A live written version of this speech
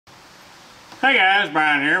Hey guys,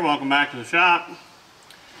 Brian here. Welcome back to the shop.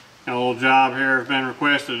 Got a little job here I've been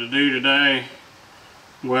requested to do today.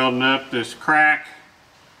 Welding up this crack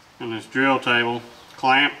in this drill table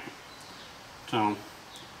clamp. So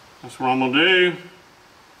that's what I'm going to do.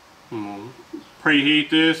 I'm going to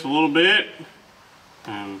preheat this a little bit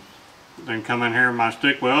and then come in here with my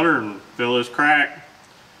stick welder and fill this crack.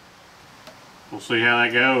 We'll see how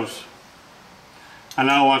that goes. I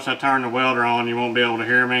know once I turn the welder on you won't be able to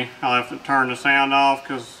hear me. I'll have to turn the sound off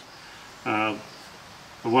because the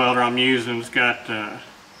welder I'm using has got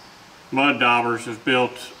mud daubers is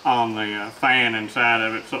built on the fan inside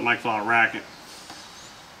of it, so it makes a lot of racket.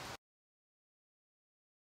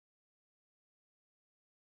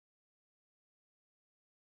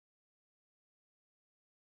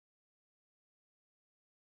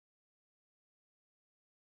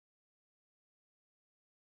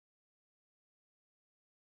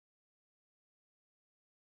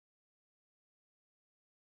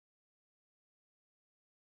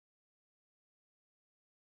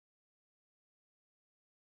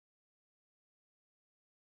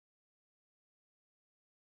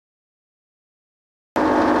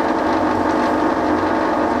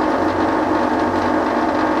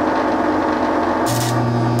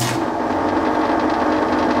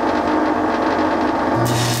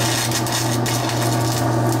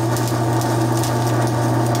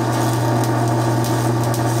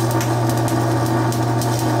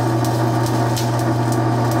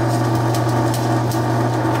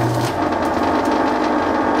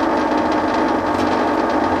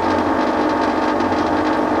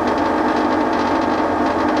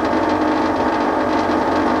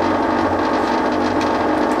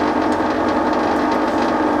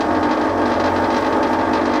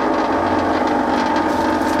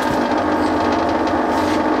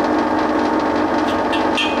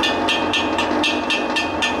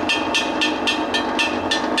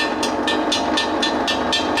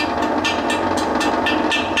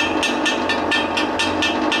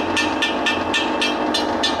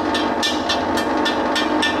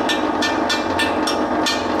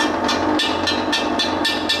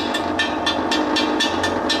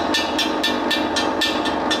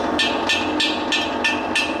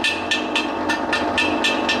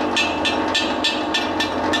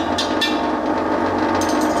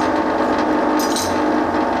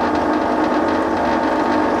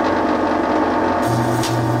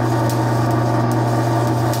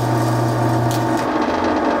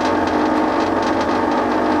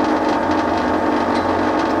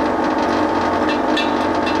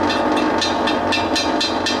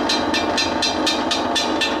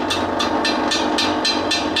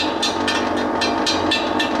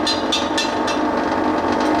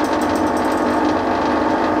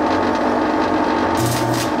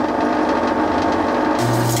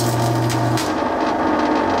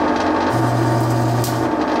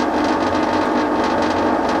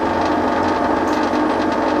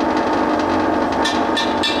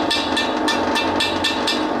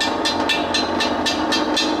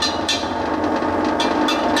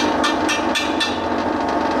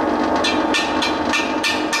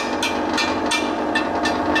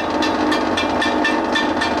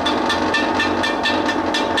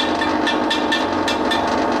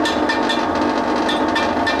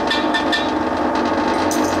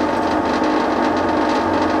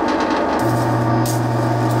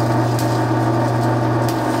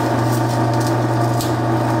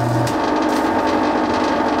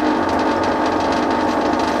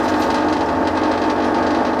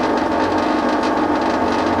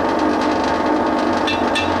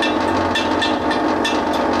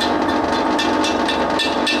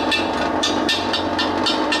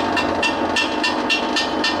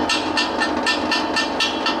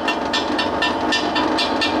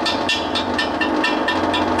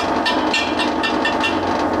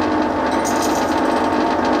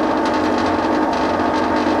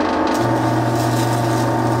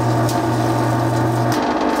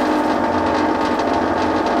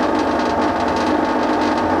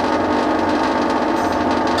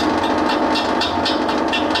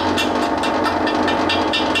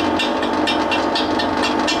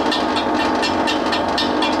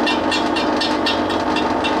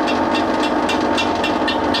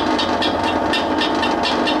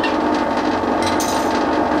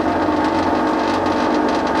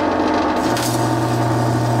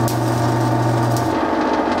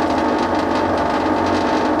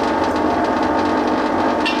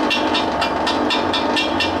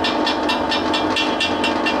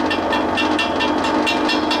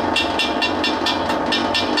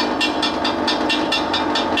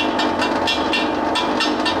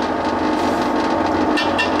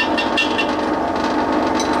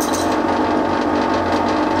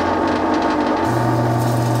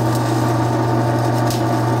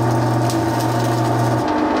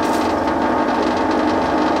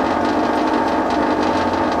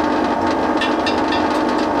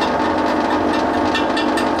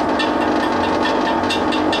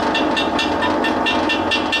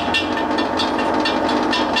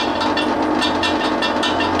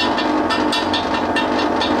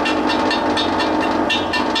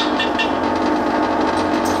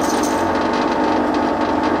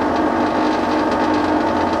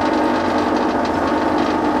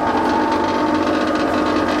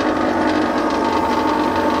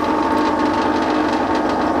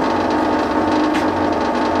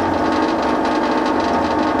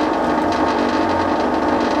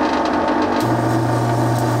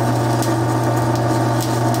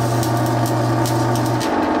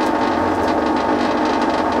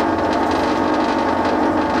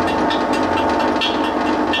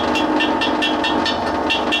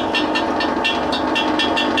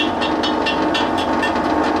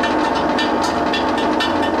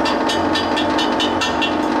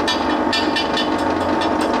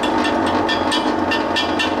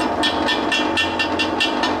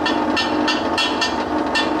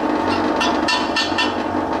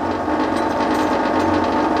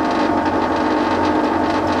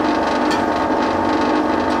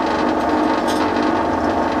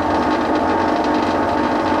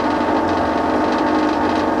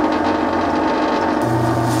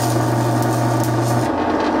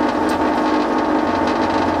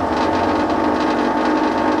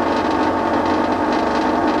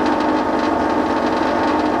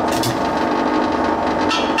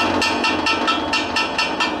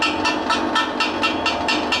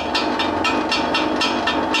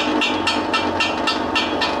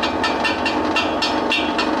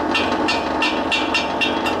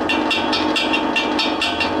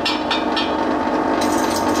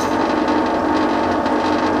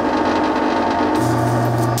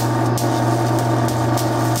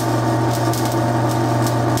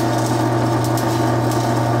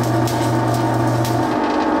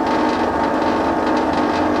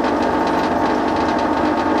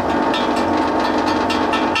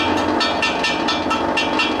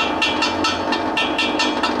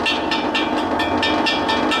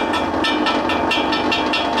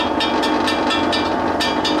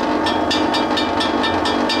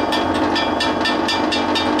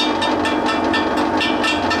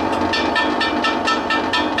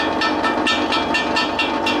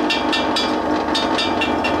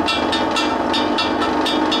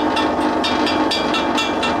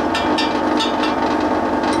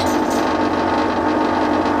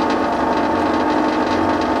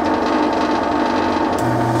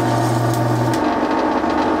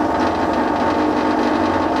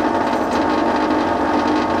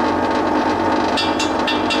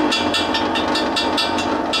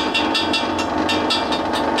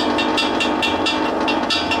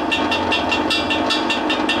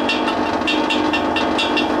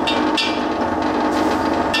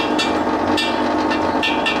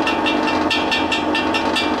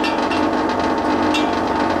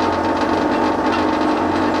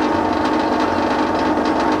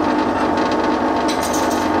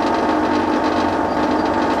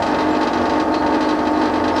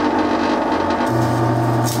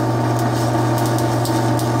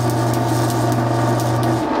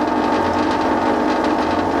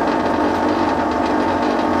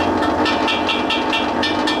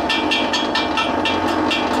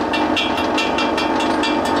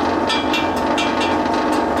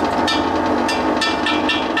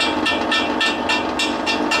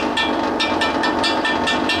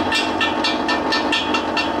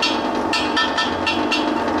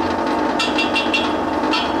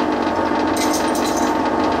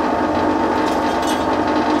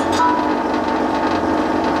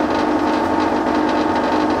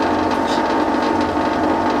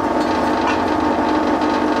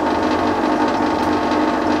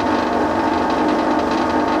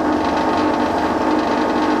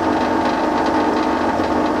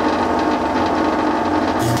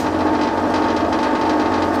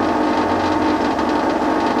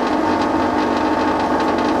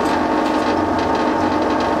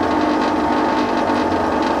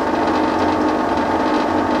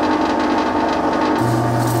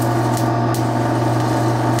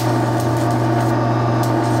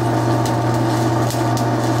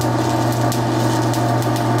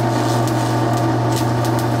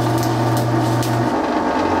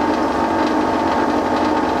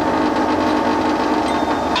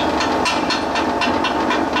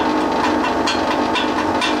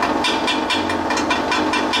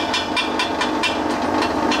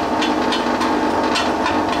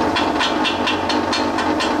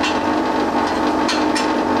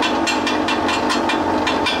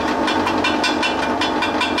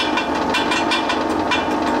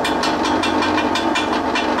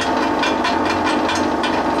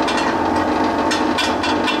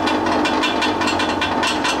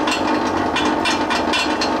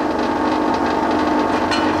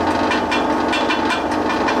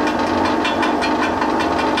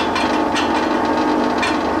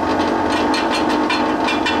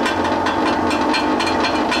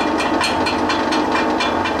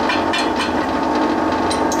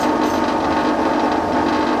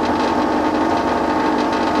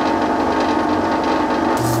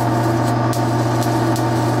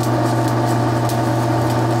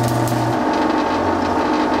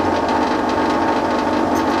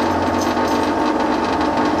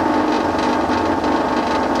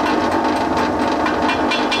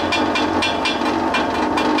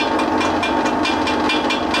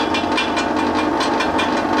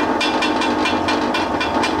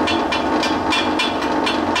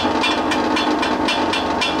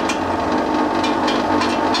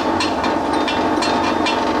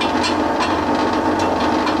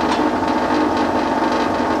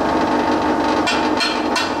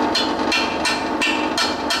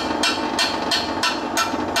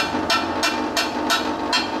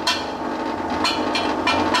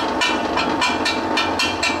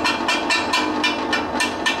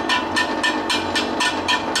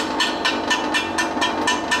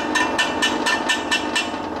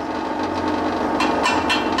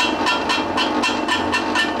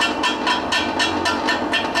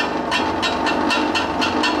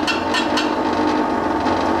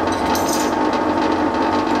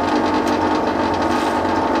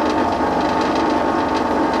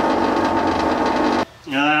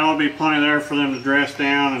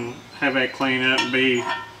 and have that clean up and be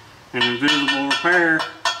an invisible repair.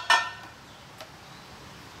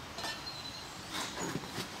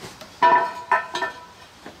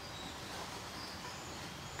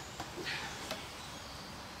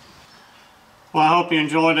 Well, I hope you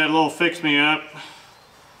enjoyed that little fix-me-up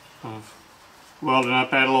of welding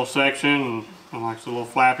up that little section and like the little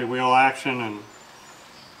flappy wheel action, and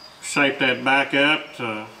shape that back up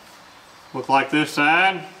to look like this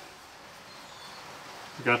side.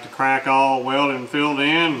 We got the crack all welded and filled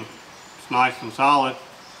in. It's nice and solid.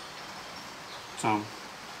 So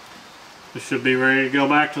this should be ready to go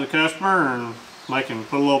back to the customer, and they can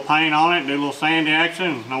put a little paint on it, do a little sandy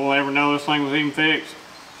action. No one will ever know this thing was even fixed.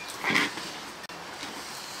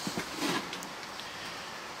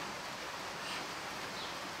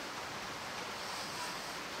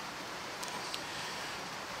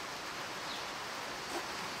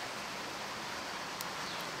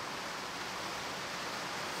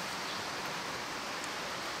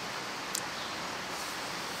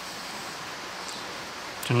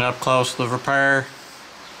 And up close to the repair.